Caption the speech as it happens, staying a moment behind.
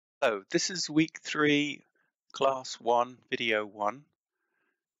Hello, this is week 3, class 1, video 1.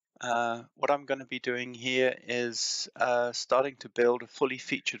 What I'm going to be doing here is starting to build a fully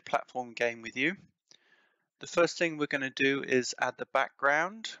featured platform game with you. The first thing we're going to do is add the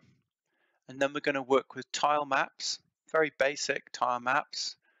background, and then we're going to work with tile maps, very basic tile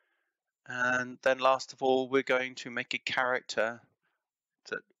maps. And then last of all, we're going to make a character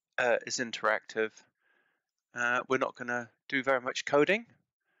that is interactive. We're not going to do very much coding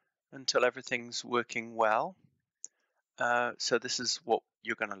until everything's working well. So this is what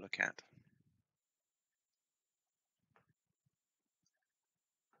you're going to look at.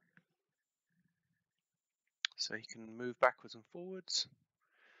 So he can move backwards and forwards.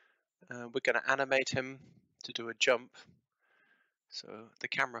 We're going to animate him to do a jump. So the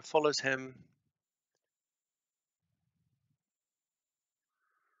camera follows him.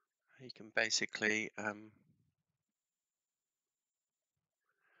 He can basically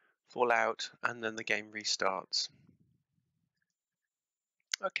fall out and then the game restarts.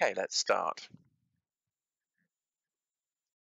 Okay, let's start.